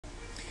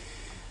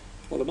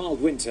Well, the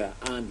mild winter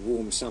and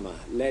warm summer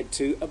led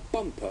to a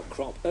bumper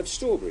crop of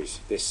strawberries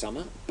this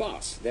summer,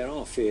 but there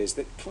are fears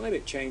that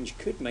climate change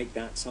could make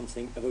that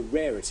something of a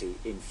rarity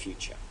in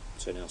future.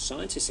 So now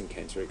scientists in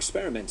Kent are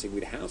experimenting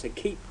with how to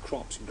keep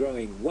crops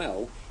growing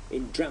well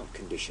in drought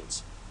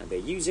conditions, and they're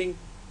using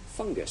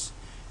fungus.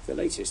 The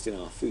latest in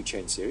our food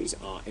chain series,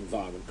 our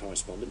environment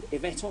correspondent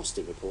Yvette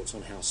Austin reports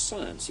on how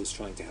science is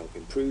trying to help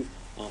improve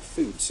our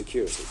food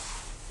security.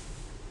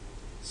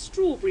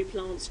 Strawberry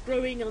plants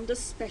growing under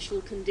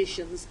special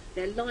conditions,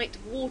 their light,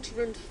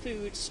 water and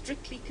food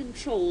strictly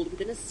controlled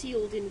within a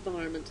sealed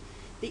environment.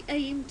 The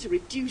aim to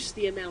reduce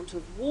the amount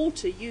of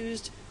water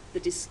used, the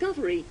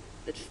discovery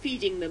that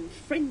feeding them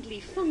friendly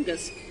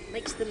fungus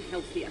makes them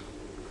healthier.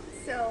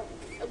 So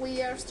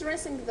we are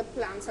stressing the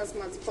plants as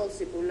much as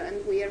possible,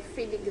 and we are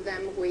feeding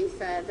them with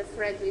the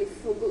friendly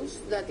fungus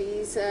that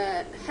is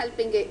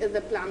helping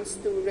the plants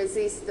to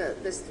resist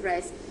the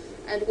stress.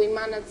 And we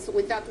manage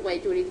with that way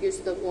to reduce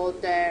the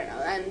water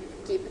and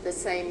keep the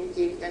same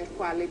yield and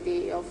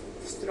quality of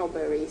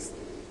strawberries.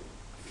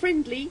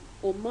 Friendly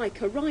or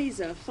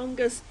mycorrhizal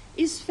fungus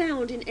is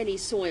found in any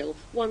soil.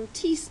 1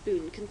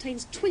 teaspoon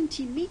contains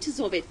 20 metres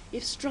of it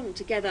if strung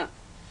together.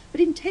 But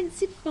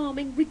intensive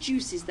farming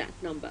reduces that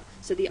number,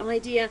 so the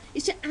idea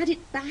is to add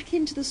it back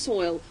into the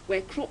soil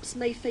where crops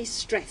may face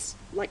stress,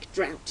 like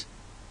drought.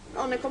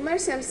 On a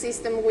commercial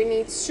system, we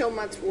need so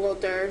much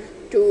water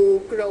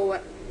to grow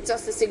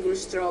just a single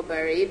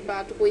strawberry,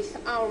 but with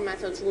our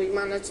methods we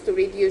managed to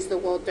reduce the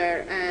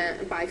water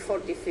by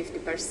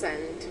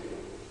 40–50%.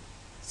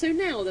 So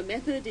now the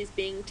method is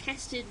being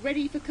tested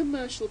ready for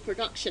commercial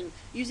production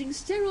using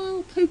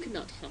sterile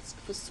coconut husk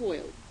for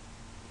soil.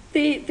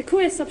 The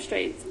coir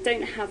substrates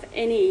don't have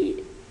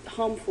any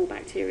harmful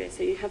bacteria,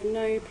 so you have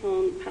no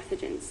plant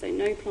pathogens, so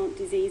no plant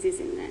diseases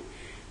in there.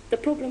 The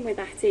problem with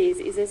that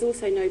is there's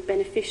also no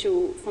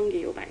beneficial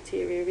fungi or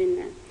bacteria in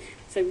there.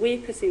 So we're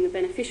putting the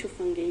beneficial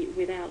fungi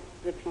without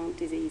the plant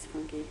disease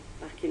fungi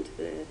back into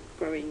the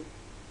growing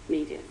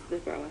media for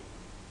the grower.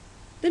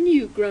 The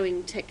new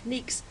growing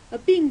techniques are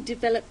being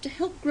developed to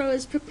help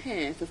growers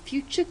prepare for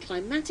future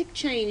climatic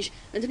change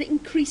and an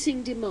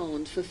increasing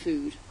demand for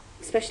food.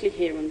 Especially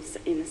here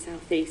in the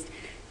southeast,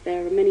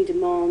 there are many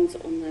demands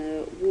on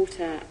the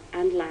water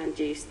and land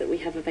use that we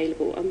have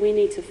available, and we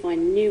need to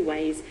find new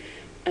ways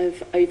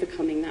of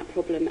overcoming that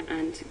problem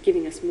and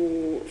giving us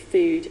more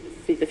food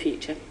for the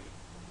future.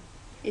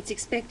 It's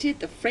expected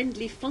the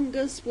friendly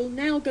fungus will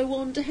now go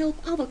on to help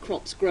other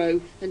crops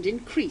grow and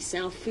increase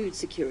our food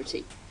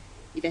security.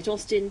 Yvette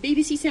Austin,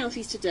 BBC South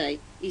East Today,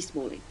 East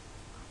Malling.